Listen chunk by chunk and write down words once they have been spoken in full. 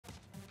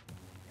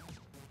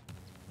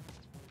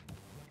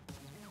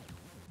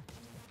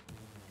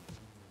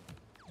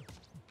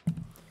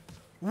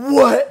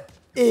What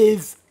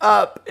is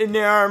up in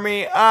the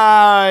army?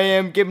 I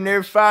am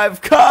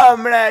Inator5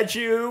 coming at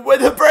you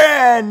with a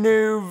brand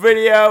new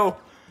video.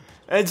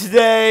 And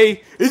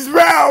today is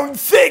round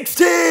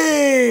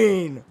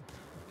 16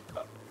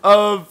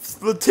 of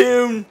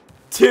Splatoon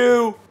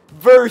 2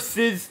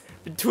 versus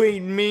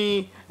between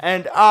me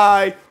and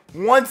I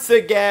once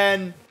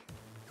again.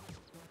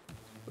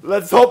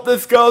 Let's hope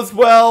this goes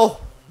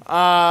well.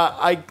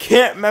 I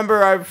can't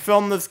remember, I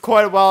filmed this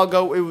quite a while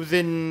ago. It was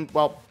in,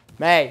 well,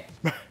 May.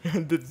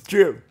 That's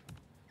true.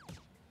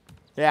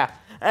 Yeah.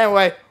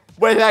 Anyway,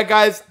 with that,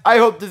 guys, I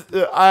hope this.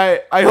 I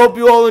hope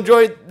you all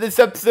enjoyed this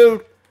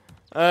episode,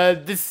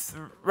 this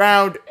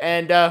round,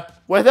 and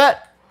with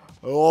that,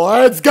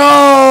 let's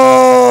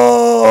go.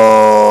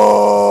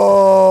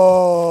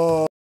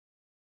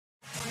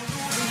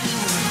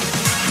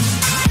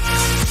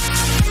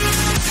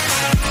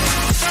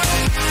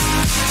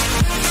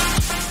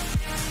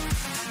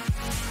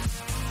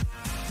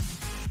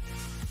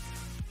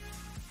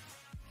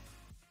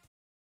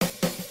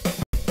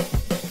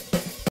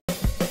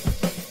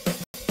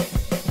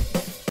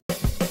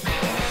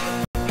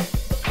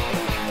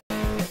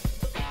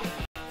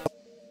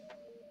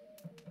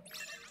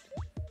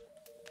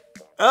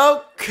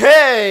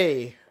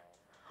 Okay,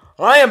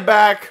 I am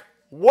back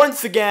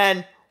once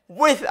again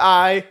with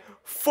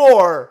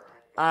for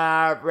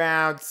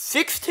round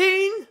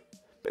 16,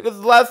 because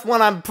the last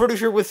one I'm pretty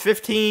sure was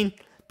 15,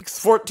 because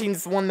 14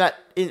 is the one that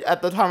is,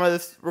 at the time of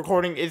this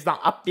recording, is not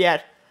up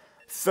yet.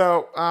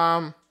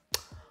 So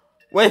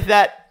with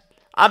that,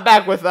 I'm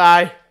back with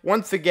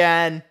once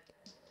again,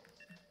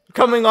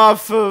 coming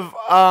off of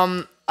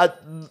I'm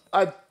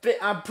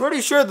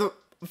pretty sure the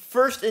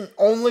first and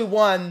only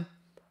one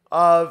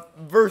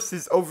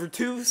versus over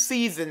 2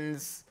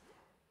 seasons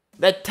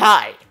that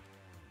tied.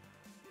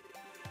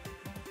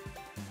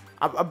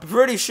 I'm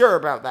pretty sure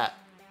about that.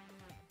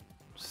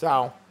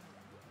 So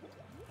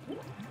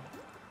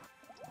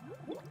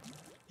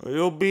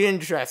it'll be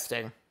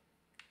interesting.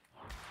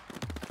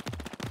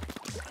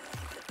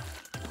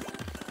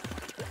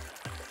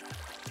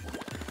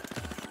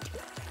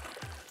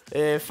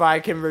 If I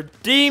can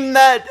redeem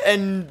that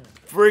and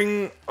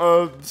bring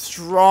a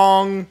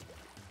strong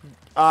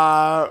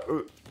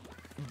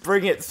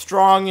bring it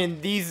strong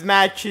in these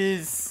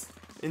matches,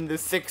 in the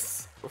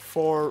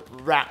 6-4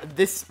 round,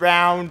 this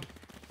round,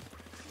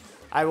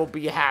 I will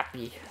be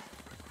happy.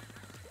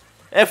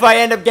 If I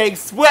end up getting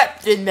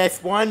swept in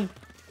this one,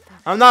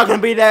 I'm not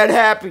gonna be that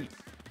happy.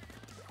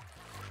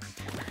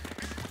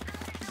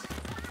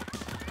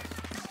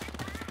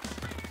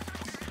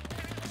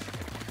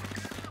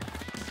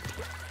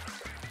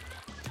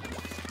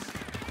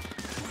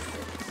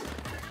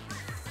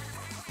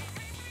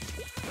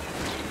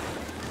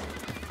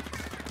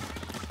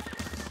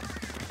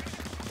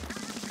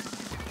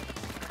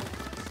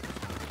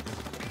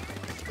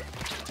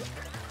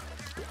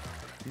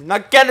 You're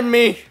not getting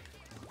me.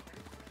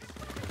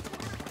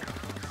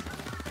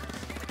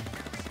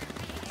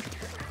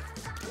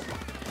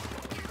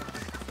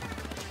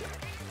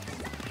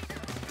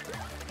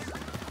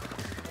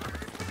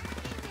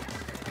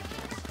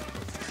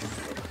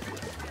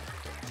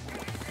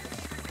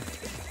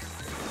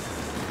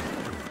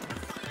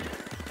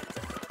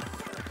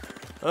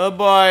 Oh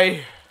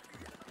boy.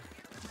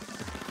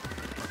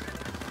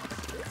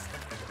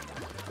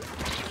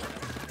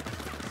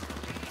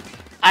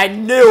 I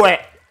knew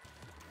it.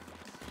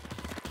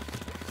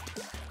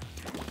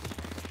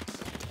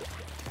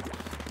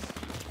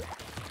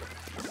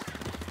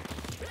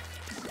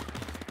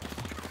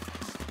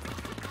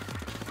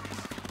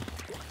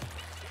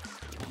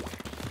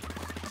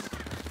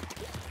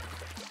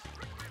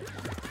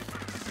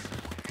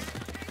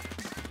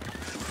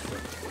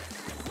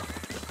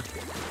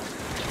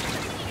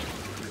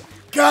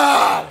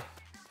 God!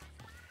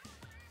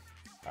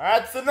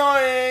 That's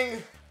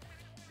annoying!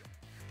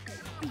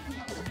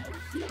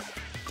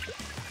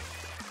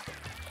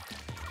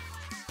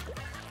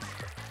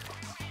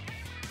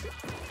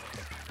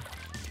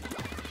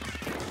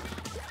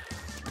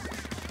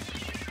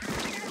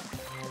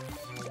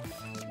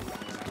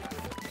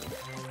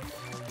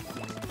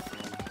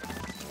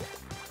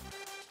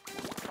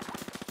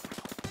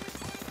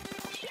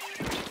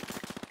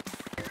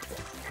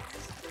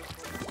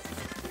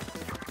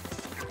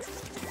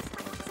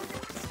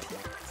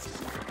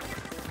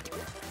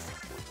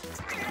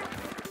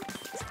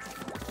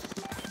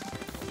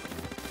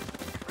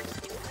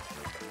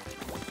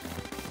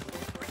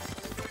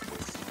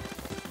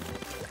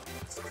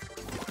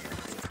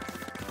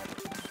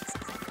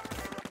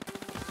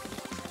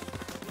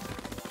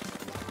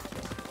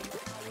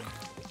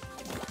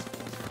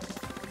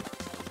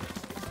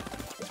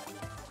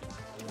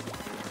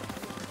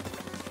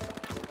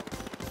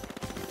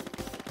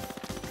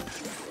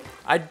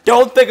 I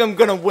don't think I'm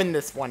gonna win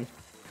this one.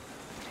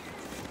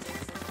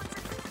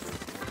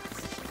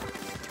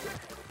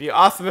 Be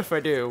awesome if I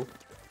do.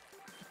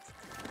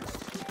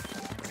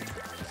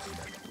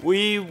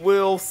 We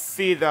will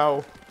see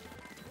though.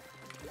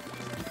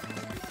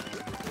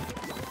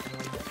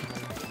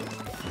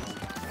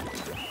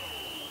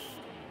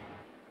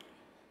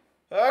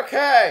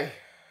 Okay. I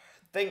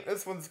think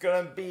this one's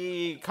gonna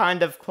be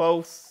kind of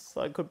close.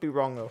 I could be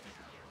wrong though.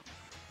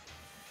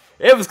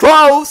 It was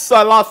close!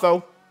 I lost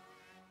though.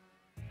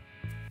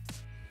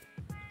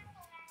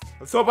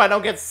 Let's hope I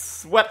don't get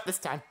swept this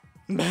time.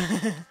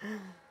 That'd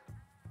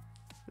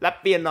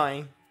be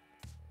annoying.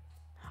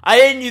 I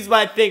didn't use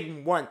my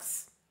thing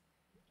once.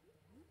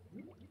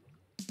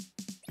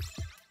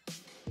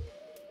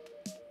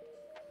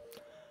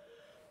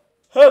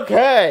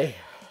 Okay.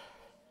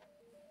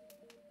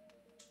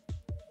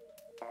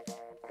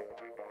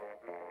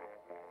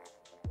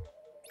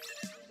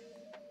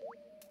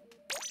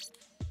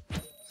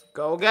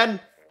 Go again.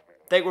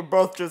 I think we're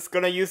both just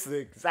gonna use the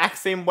exact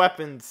same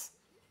weapons.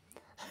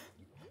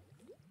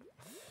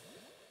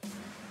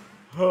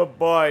 Oh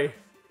boy.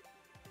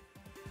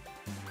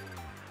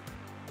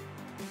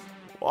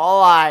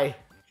 Walleye.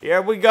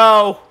 Here we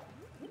go.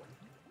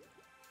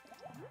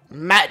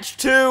 Match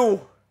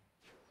 2.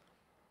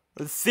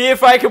 Let's see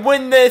if I can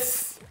win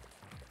this.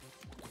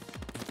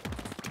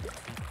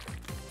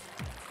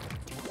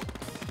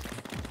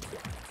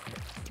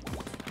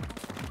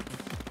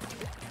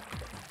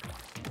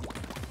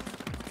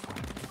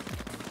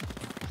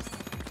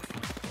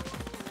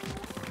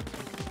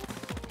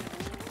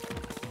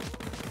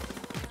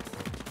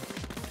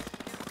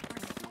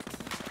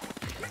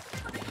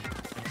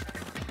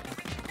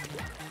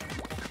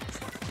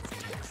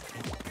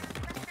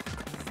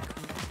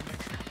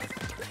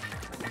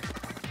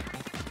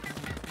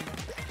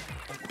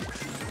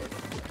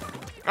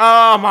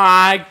 Oh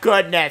my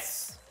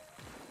goodness.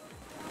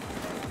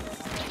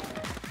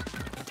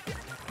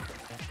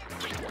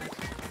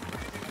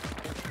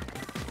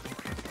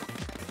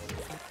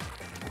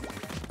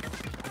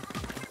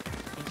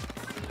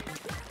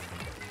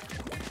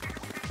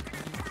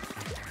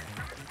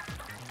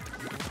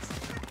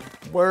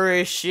 Where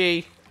is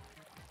she?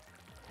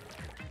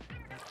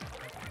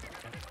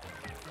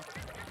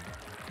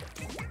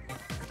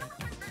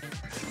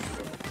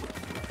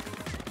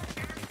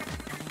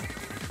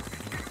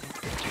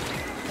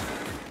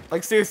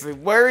 Like, seriously,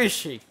 where is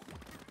she?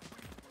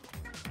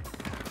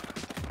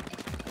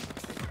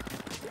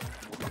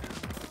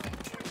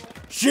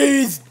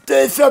 She's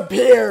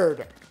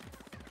disappeared!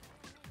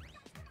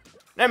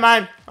 Never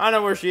mind. I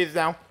know where she is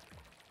now.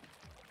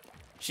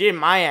 She in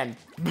my end.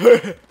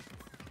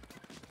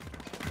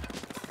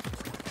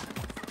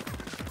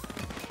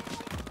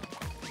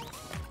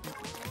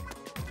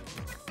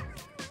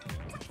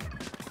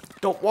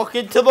 Don't walk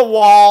into the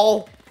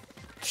wall.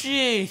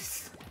 Jeez.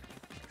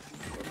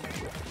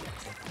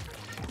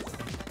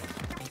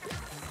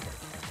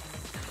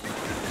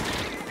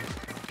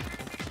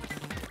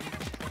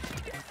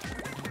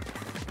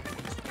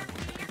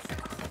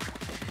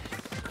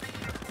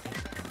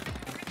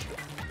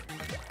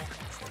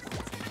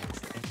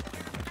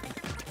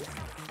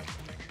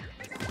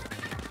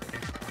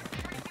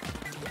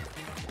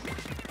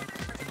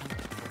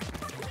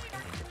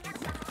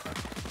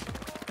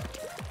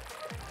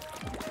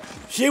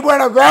 She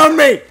went around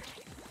me!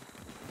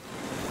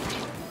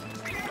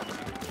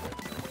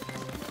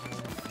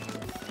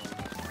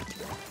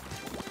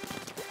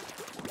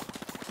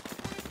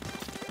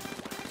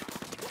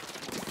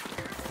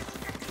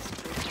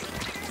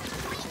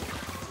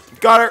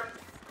 Got her!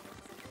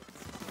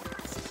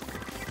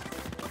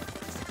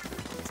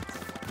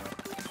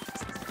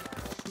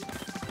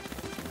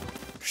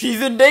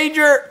 She's in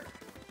danger!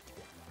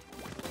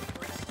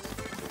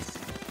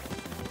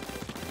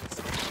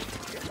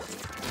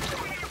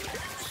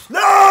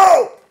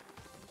 No!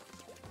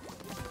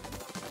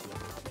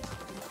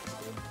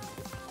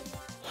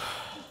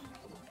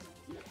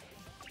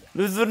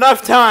 This is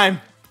enough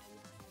time.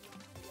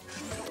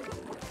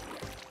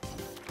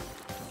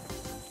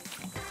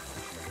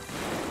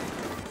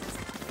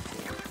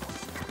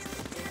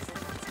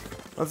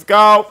 Let's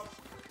go.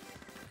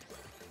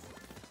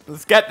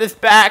 Let's get this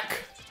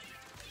back.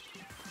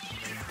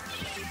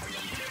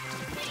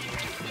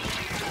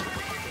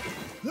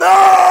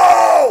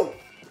 No!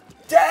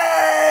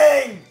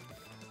 Dang!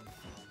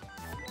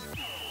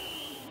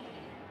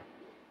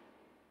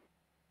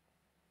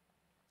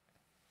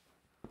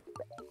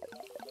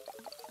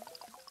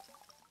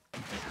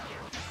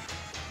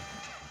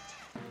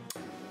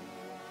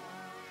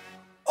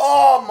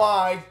 Oh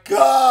my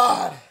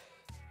god!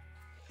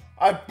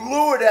 I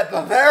blew it at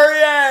the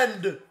very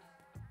end!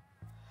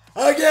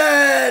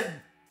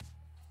 Again!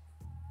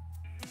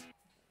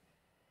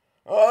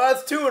 Oh,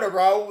 that's 2 in a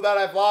row that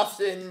I've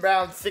lost in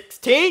round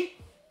 16.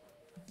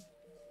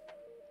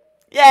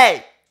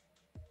 Yay!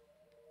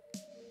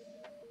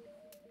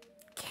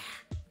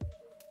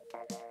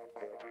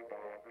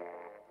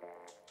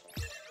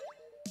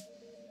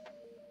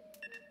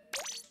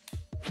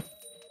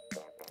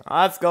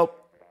 Let's go.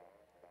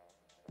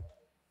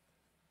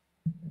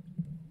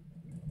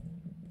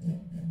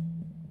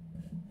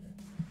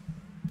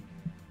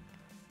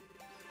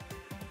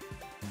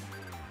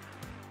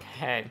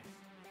 Okay.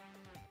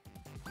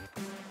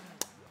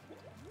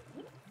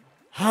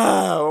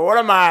 One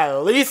of my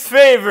least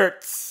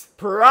favorites.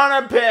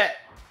 Piranha Pit.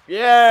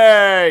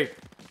 Yay.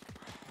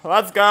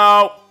 Let's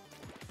go.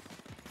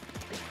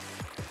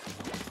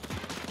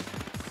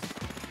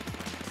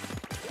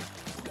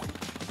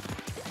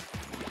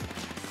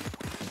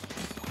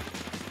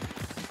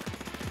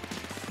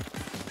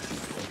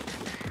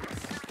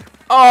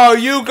 Oh,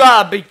 you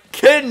gotta be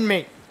kidding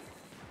me.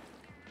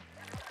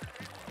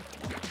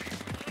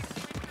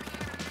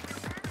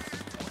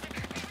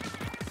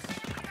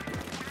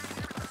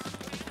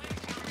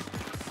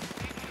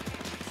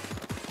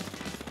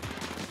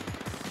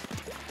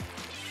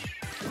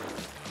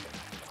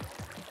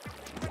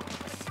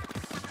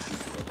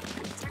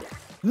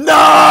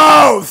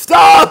 No!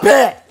 Stop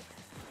it!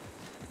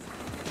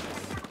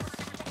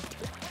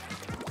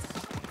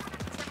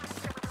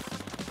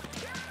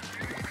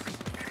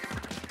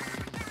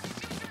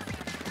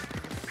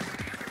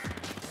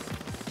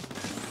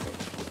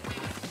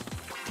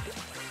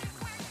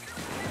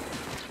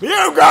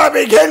 You gotta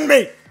be kidding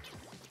me!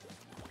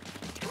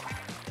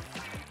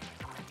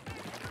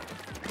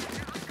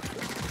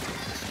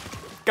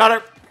 Got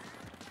her.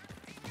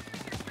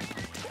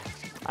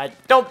 I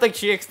don't think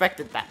she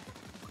expected that.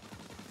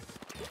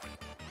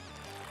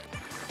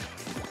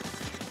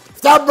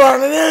 Stop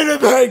running into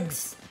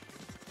things!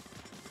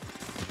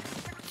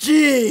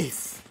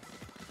 Jeez!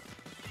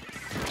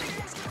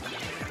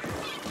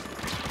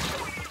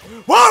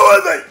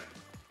 What was it?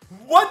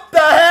 What the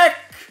heck?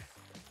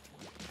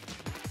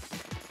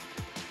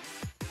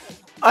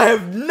 I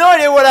have no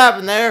idea what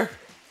happened there.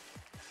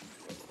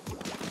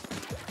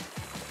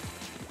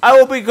 I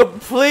will be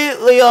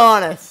completely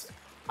honest.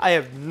 I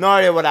have no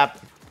idea what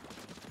happened.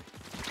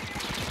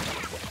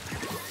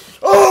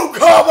 Oh,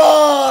 come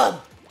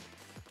on!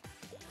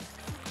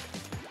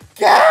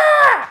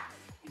 Yeah!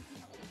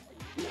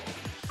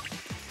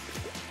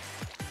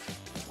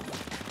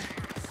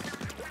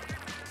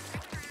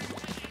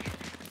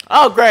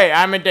 Oh, great.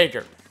 I'm in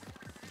danger.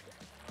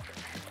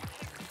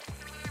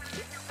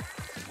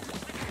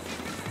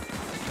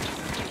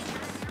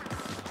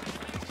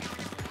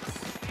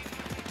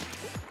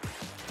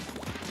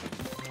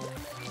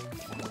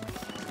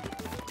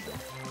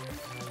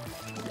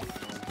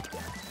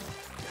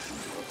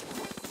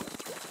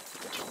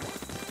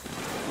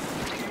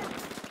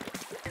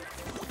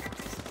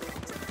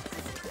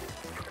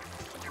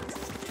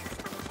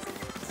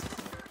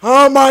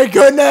 Oh my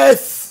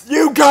goodness!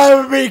 You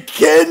gotta be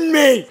kidding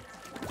me!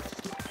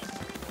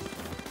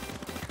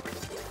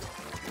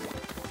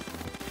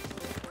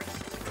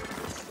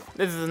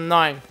 This is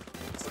annoying.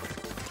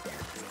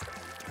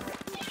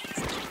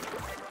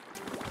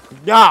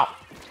 No!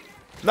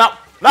 No!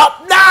 No!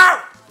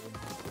 No!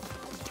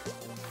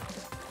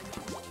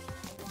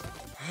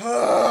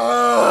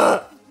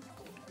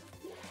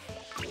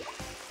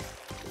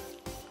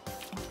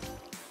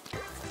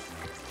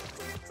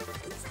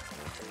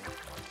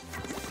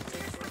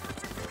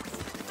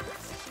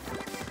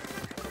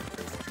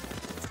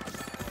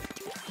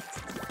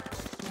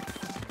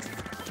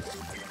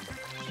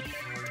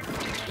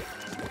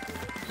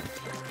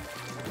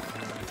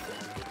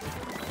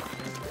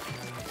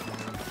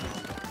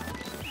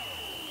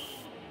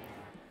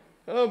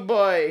 Oh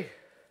boy.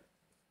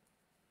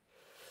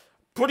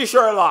 Pretty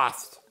sure I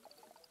lost.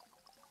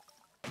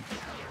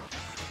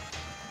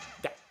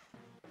 Yeah.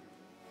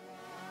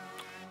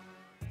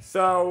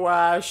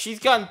 So, she's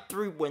gotten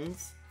 3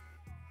 wins.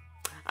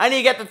 I need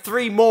to get the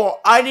 3 more.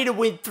 I need to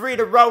win 3 in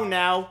a row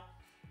now.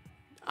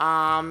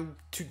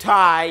 To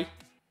tie.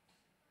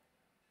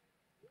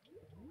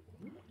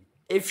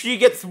 If she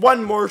gets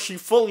 1 more, she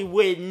fully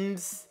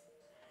wins.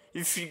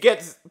 If she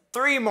gets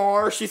 3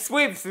 more, she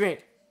sweeps me.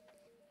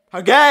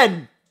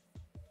 Again!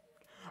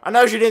 I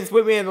know she didn't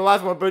sweep me in the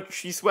last one, but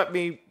she swept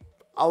me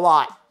a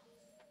lot.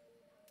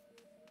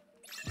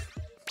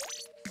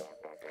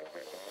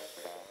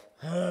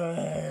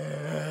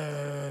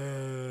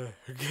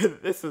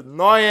 This is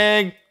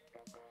annoying.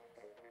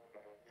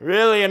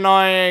 Really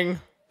annoying.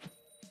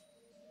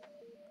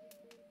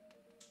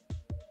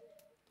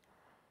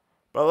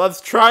 But let's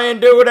try and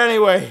do it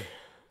anyway.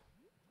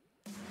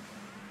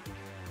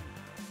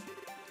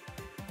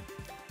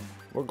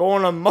 We're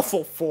going to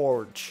Muscle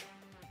Forge.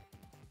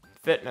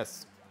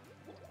 Fitness.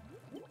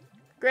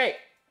 Great.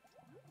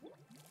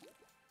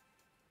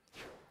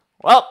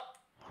 Well,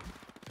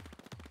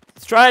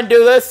 let's try and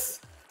do this.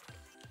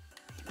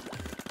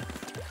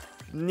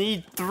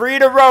 Need 3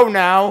 in a row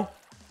now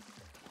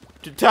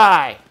to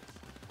tie.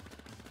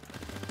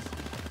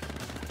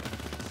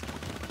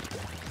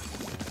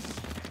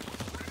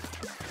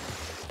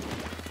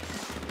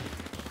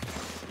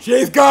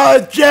 She's got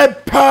a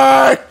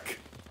jetpack!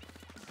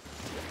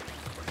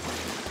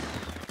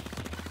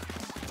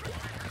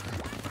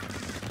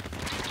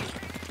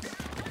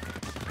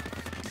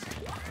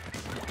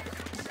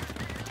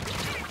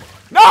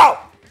 No!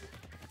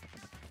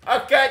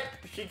 Okay,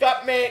 she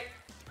got me.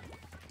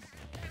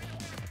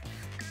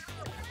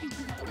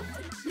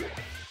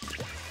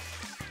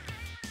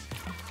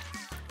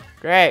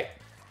 Great.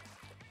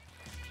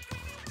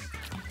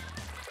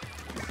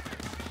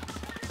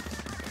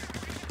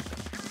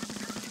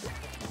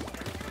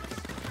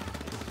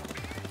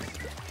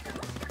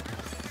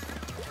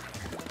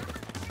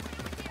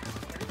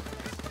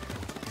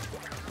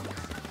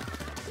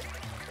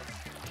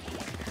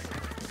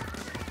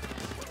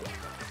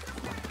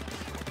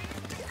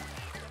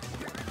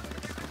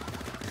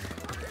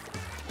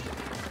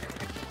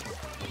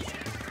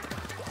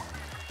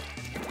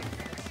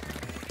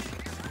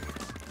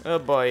 Oh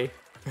boy.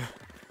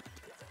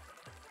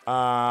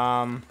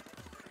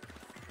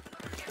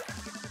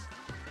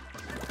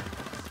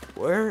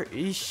 Where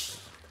is she?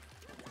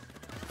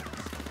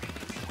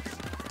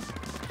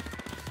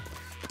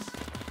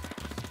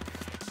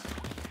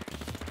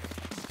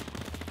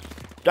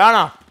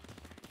 Donna.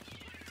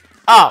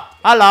 Oh,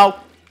 hello.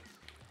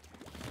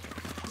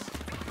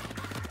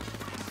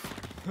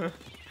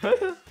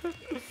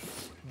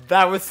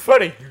 That was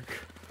funny.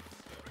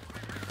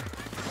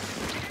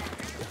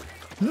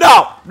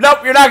 No! Nope,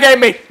 you're not getting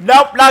me!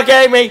 Nope, not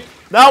getting me!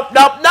 Nope,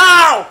 nope,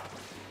 no!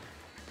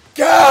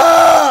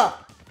 Gah!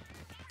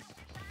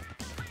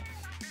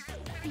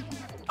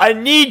 I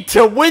need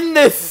to win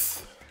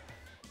this!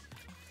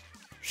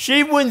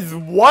 She wins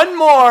one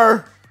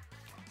more.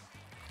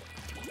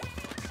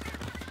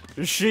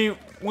 She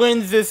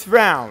wins this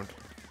round.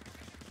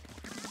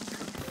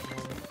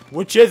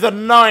 Which is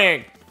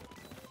annoying.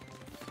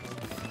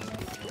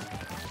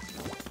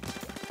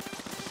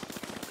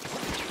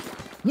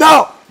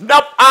 No!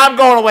 Nope, I'm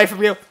going away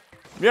from you.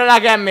 You're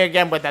not getting me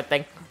again with that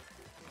thing.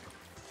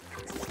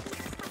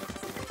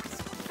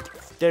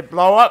 Did it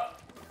blow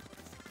up?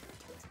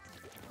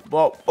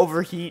 Well,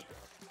 overheat.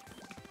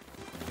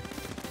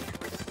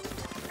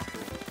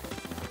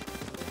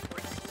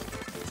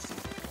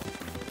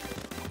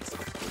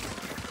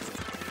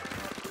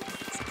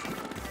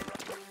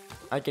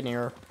 I can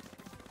hear her.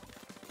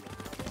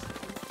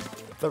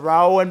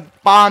 Throwing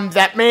bombs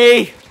at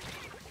me.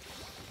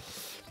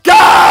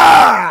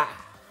 Gah!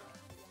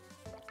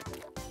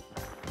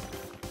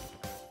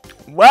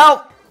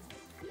 Well,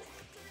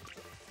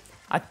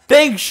 I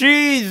think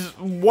she's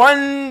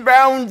won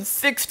round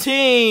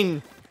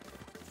 16.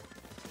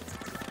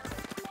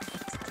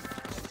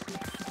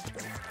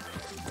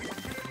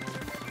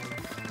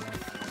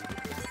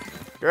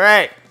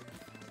 Great.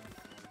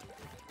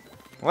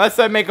 Unless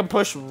I make a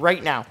push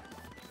right now.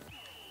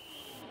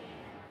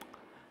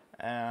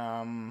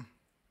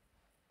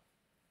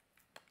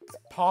 It's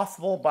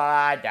possible, but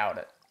I doubt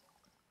it.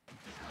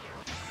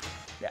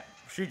 Yeah,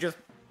 she just...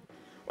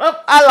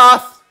 Well, I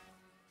lost.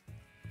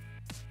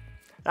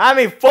 I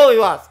mean, fully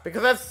lost,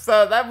 because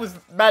that was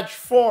match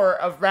 4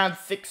 of round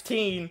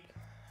 16,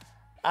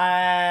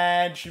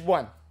 and she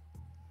won.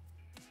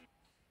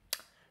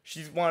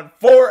 She's won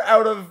 4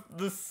 out of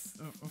the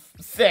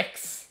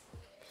 6.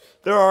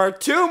 There are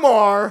 2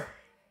 more,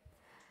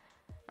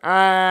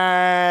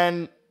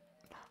 and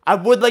I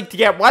would like to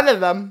get one of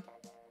them.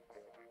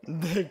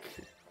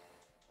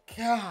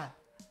 God,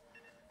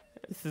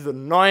 this is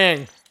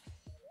annoying.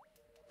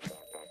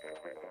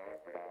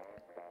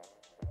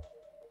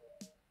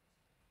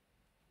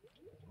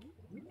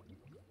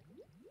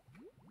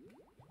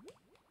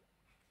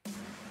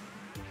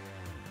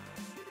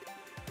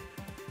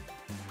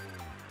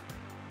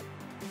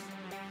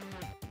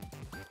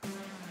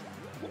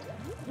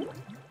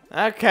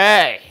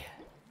 Okay.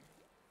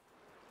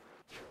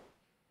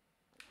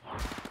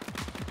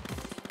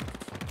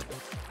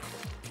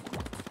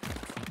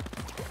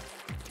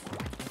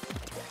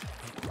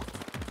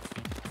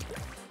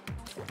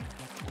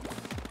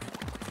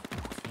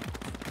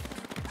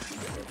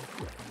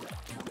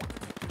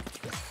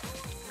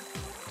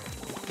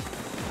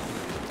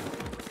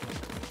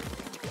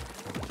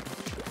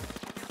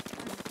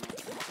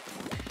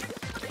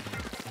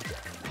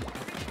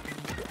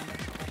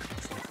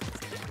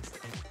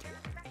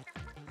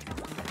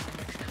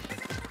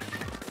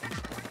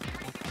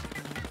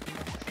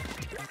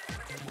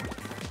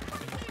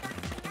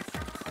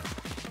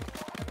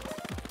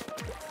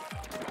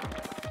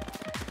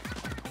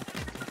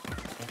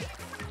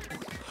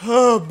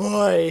 Oh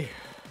boy.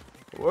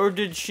 Where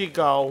did she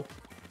go?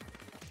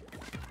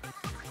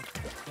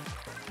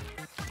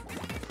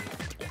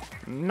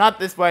 Not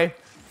this way.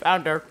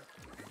 Found her.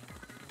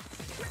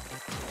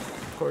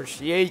 Of course,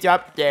 she is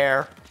up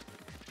there.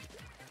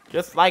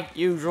 Just like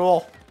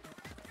usual.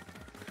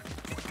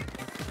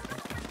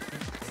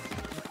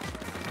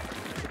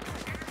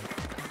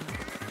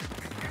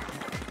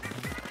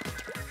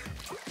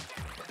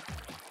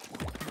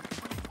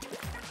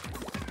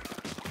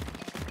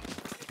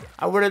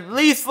 I would at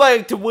least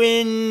like to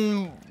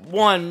win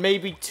 1,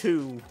 maybe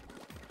 2.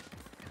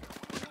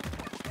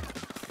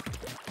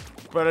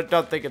 But I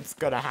don't think it's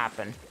gonna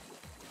happen.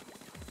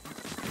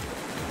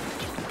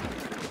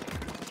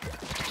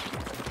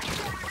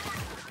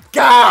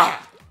 Gah!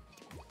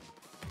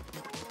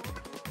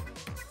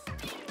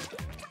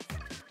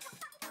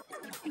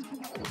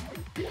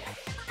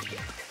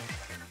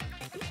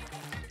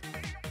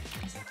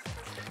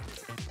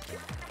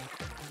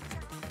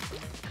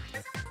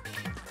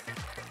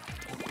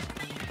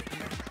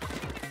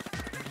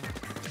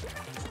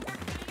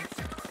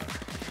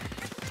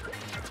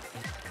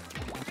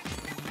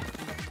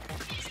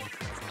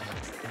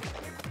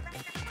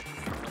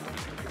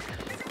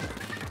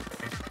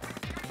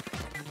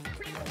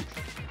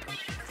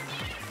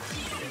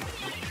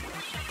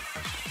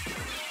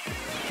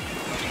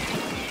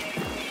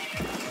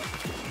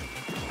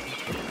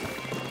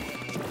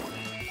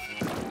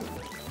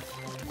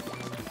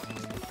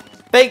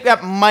 Think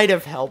that might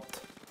have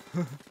helped.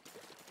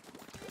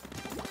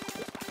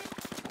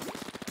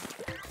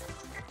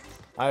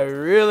 I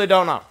really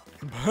don't know.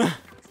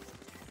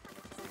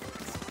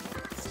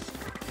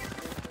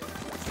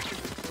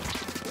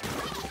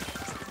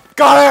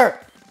 Got her!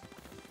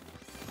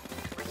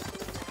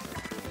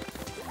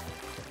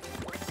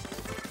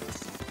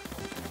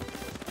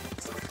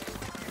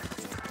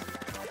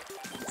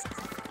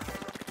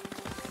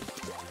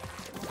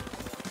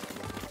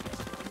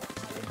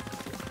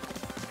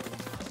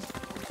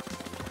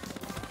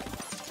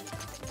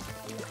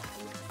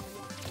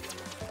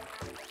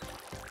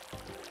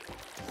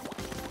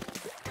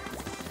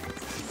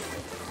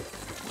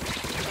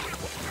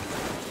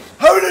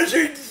 How did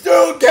she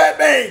still get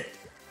me?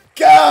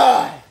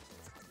 God!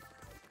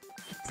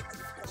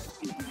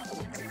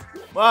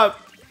 Well, I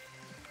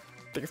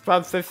think it's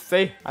about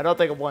 50. I don't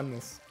think I won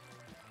this.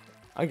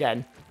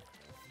 Again.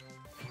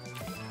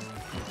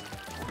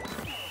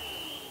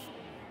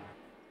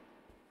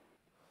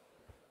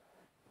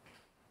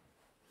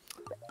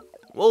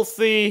 We'll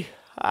see.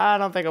 I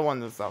don't think I won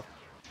this though.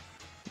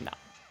 No.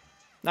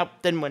 Nope,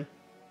 didn't win.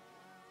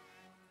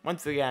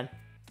 Once again.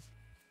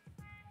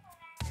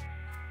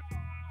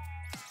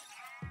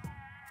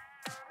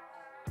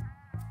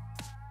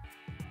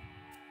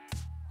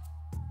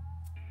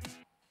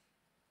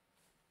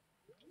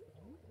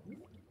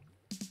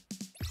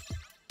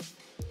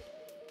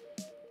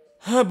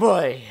 Oh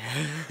boy.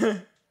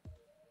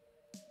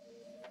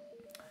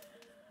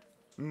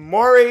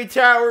 Mori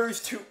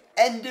Towers to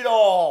end it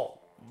all.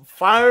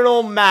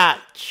 Final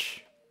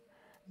match.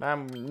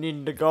 I'm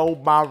gonna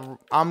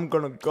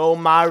go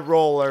my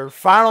roller.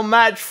 Final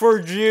match for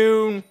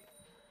June.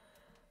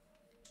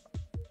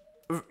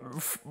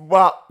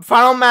 Well,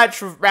 final match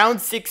for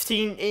round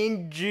 16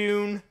 in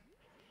June.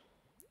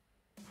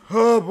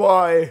 Oh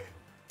boy.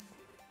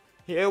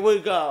 Here we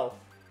go.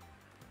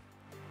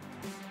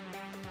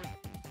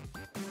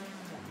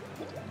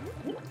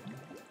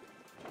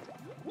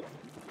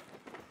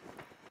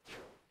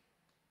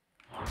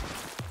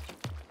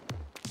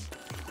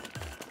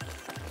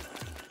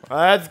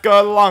 Let's go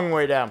a long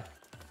way down.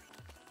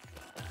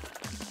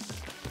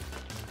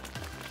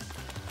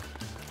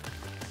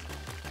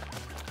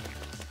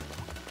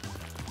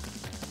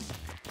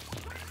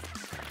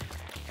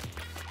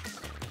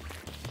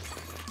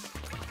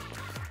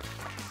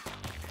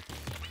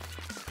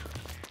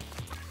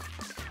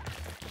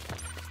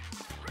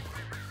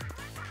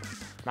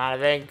 Not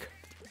a thing.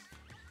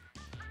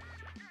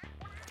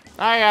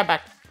 I got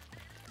back.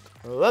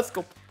 Let's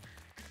go.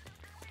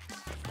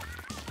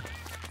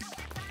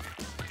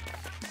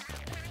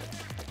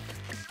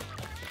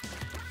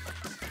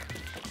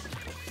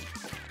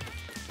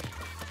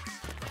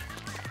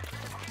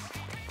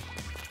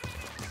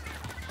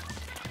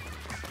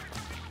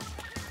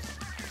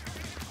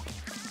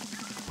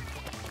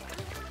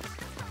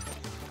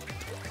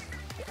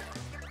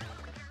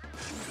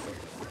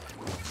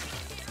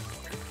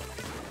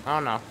 Oh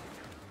no.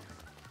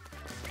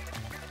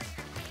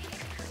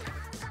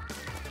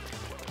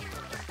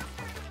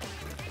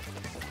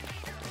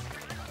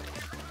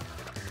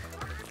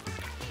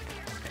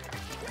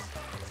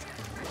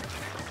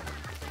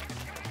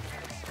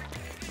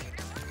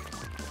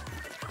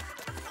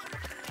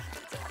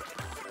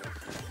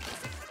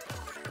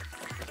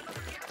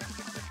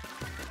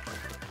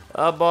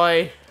 Oh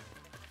boy.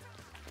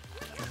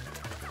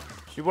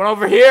 She went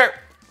over here.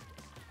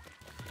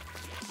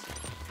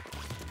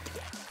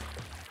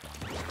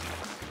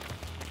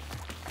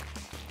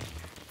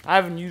 I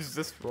haven't used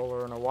this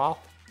roller in a while.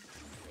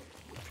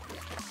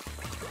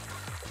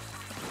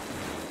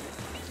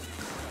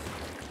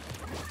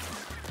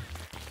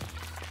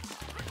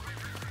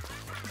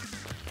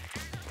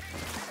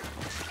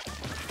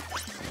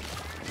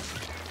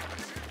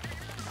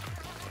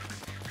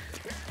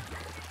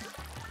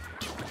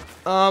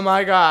 Oh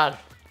my god.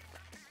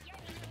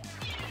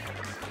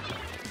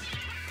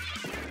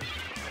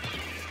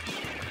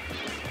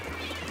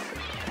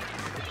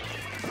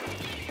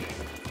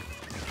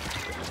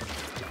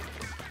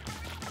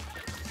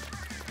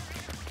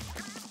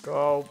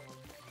 Go.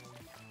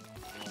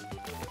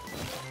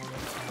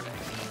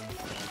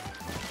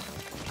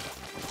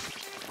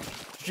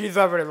 She's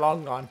already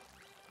long gone.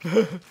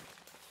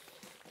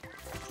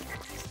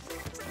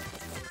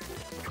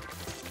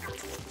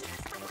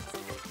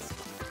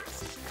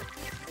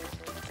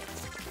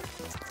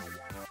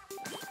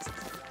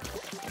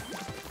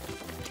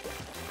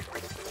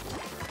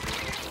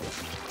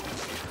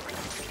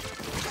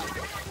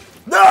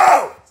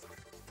 No!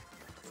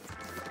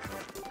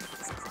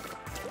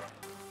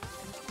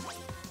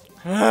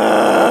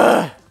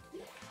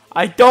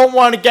 I don't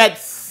want to get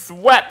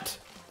swept.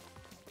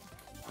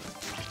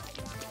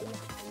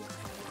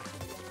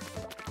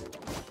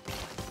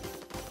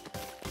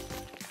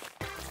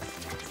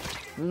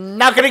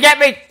 Not gonna get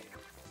me.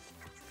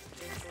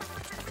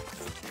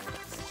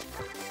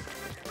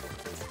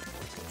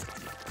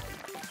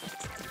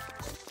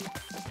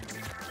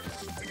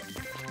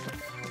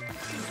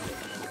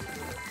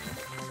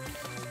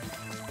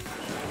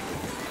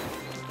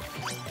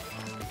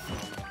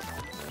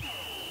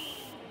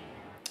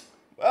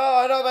 Well,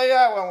 I don't think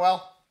that went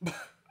well.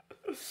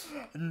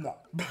 No.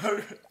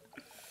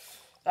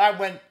 That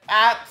went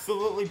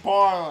absolutely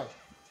poorly.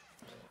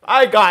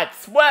 I got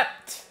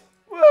swept.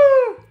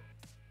 Woo!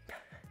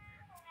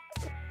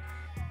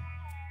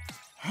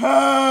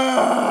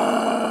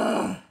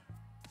 I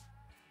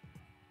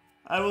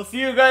will see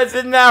you guys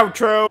in the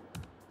outro.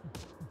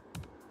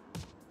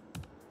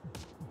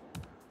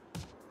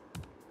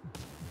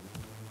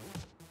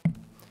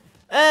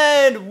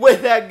 And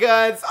with that,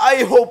 guys,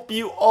 I hope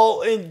you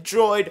all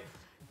enjoyed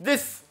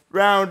this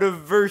round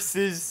of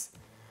verses.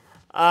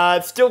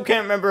 Still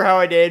can't remember how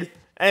I did.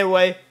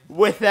 Anyway,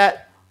 with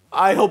that,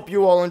 I hope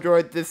you all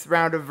enjoyed this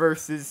round of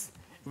verses.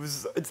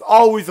 It's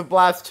always a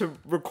blast to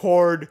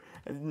record.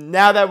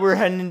 Now that we're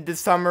heading into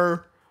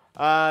summer,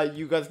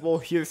 you guys will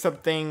hear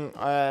something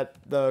at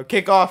the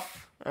kickoff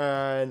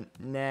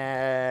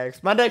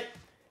next Monday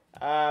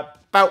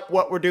about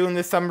what we're doing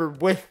this summer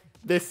with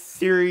this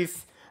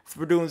series. So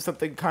we're doing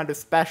something kind of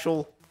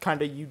special,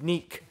 kind of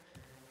unique.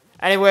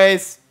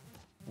 Anyways,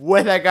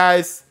 with that,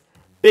 guys,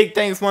 big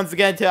thanks once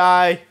again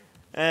to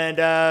and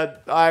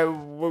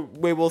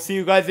we will see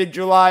you guys in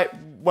July.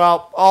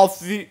 Well, I'll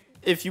see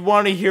if you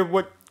want to hear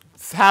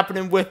what's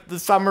happening with the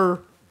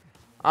summer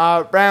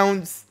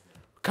rounds.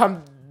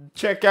 Come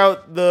check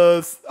out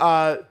the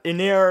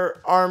Inator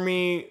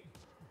Army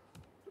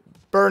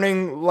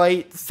Burning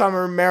Light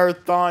Summer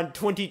Marathon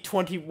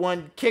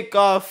 2021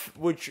 kickoff,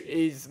 which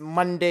is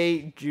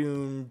Monday,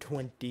 June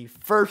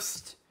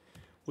 21st,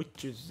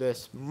 which is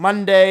this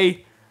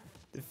Monday.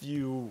 If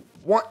you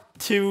want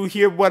to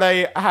hear what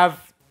I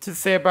have to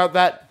say about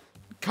that,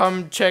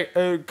 come check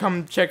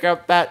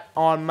out that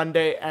on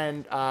Monday,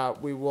 and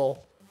we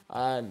will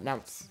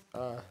announce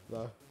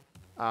the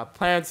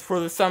plans for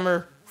the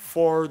summer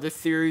for this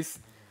series.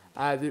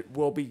 It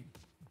will be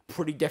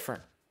pretty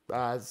different,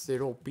 as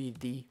it'll be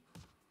the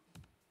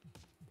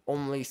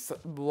only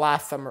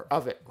last summer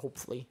of it,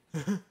 hopefully.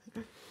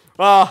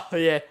 Well,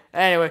 yeah.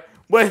 Anyway,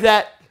 with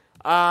that,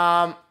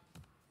 I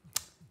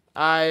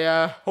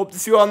hope to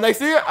see you all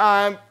next year.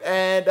 Yeah.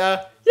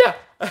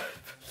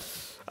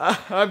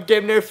 I'm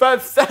Game Nerd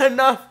 5 signing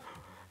off,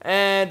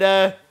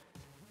 and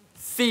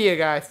see you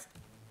guys.